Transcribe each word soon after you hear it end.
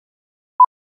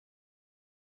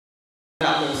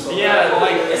Yeah,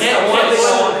 like,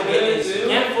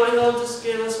 can't Foothill just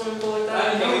give us one like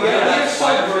that?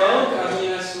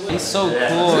 He's so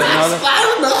cool. I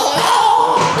don't know.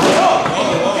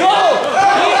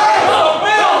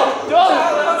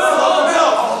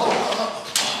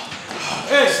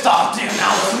 Hey, stop the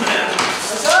announcement.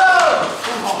 Let's go.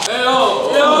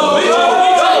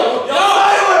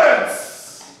 Silence.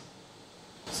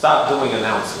 Stop doing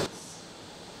announcements.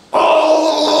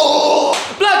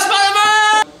 Black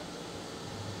Spider-Man!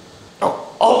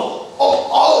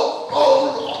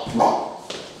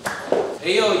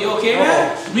 Hey, yo, you okay,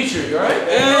 man? Dimitri, you alright?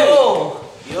 Hey!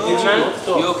 Yo, man.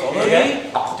 You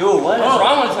okay? Dude, what is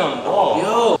wrong with him?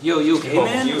 Yo, you okay,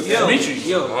 man? Yo, Dimitri,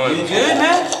 yo, you good,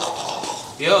 man?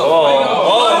 Yo,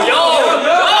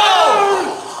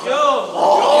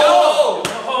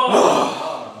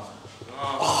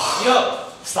 yo,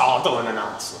 stop doing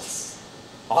announcements.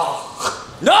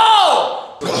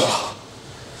 No!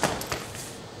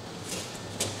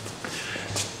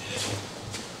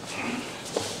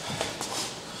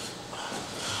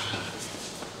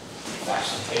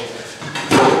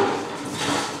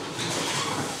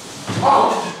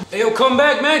 Hey, yo, come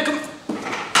back, man. Come.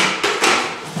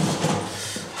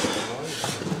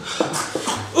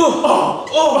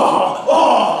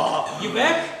 You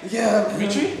back? Yeah,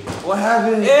 Dimitri? what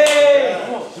happened? Hey!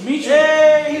 Dimitri!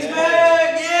 Hey, he's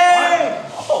back! Yay!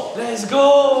 Let's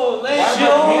go! Let's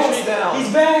go!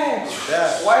 He's back!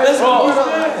 Why Let's go!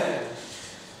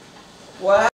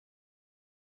 What?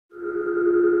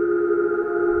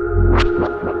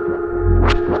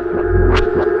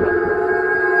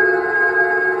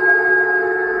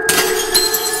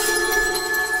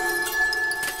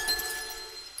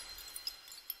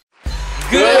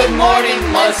 Good morning,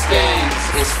 Mustangs!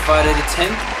 It's Friday the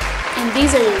 10th. And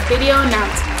these are your video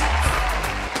announcements.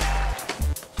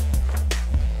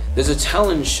 There's a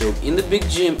talent show in the big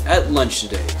gym at lunch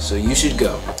today, so you should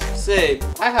go. Say,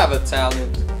 I have a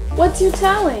talent. What's your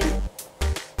talent?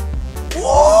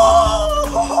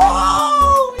 Whoa!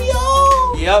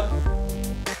 Yo! Yep.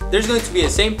 There's going to be a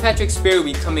St. Patrick's Fair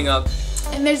week coming up.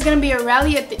 And there's gonna be a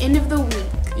rally at the end of the week.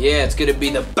 Yeah, it's gonna be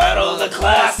the battle of the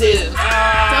classes.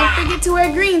 Don't forget to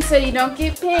wear green so you don't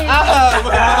get pinned.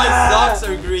 My socks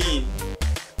are green.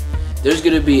 There's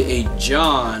gonna be a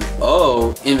John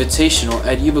O Invitational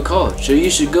at Yuba College, so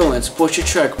you should go and support your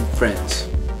track friends.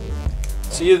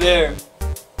 See you there.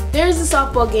 There's a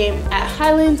softball game at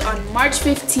Highlands on March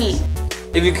 15th.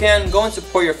 If you can, go and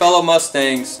support your fellow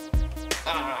Mustangs.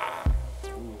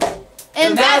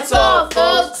 And that's all,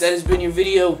 folks. That has been your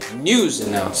video news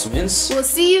announcements. We'll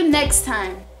see you next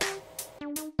time.